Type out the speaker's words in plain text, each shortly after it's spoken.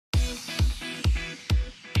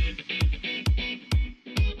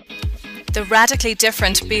The radically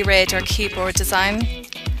different BeeRaider keyboard design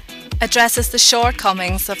addresses the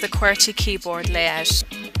shortcomings of the QWERTY keyboard layout.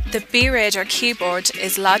 The BeeRaider keyboard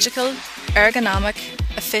is logical, ergonomic,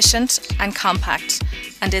 efficient and compact,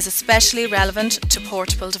 and is especially relevant to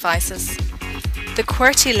portable devices. The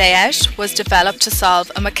QWERTY layout was developed to solve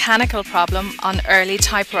a mechanical problem on early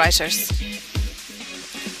typewriters.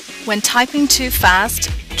 When typing too fast,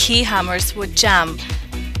 key hammers would jam.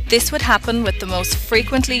 This would happen with the most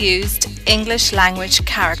frequently used English language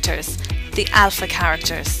characters, the alpha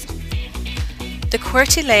characters. The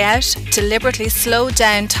QWERTY layout deliberately slowed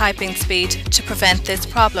down typing speed to prevent this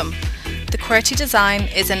problem. The QWERTY design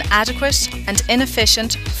is inadequate and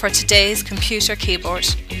inefficient for today's computer keyboard.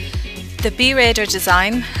 The BeeRaider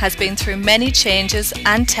design has been through many changes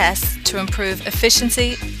and tests to improve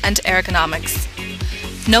efficiency and ergonomics.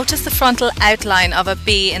 Notice the frontal outline of a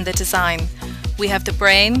bee in the design. We have the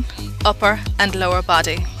brain, upper and lower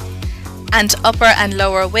body, and upper and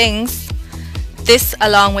lower wings. This,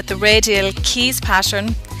 along with the radial keys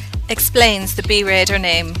pattern, explains the BeeRaider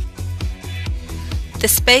name. The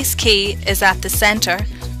space key is at the center,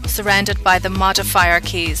 surrounded by the modifier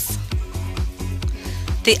keys.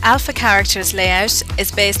 The alpha characters layout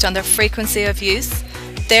is based on their frequency of use.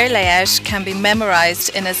 Their layout can be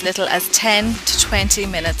memorized in as little as 10 to 20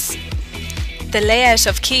 minutes. The layout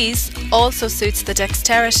of keys also suits the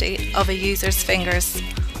dexterity of a user's fingers,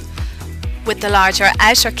 with the larger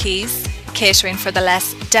outer keys catering for the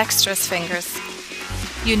less dexterous fingers.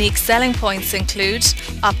 Unique selling points include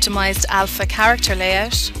optimized alpha character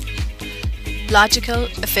layout, logical,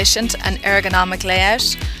 efficient and ergonomic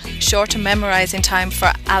layout, shorter memorizing time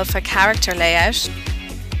for alpha character layout,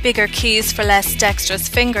 bigger keys for less dexterous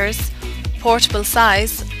fingers, portable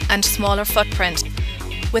size and smaller footprint.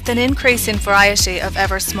 With an increasing variety of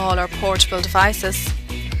ever smaller portable devices,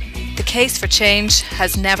 the case for change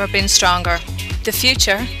has never been stronger. The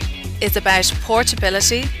future is about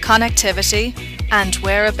portability, connectivity and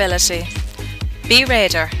wearability.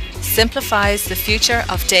 BeeRaider simplifies the future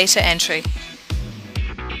of data entry.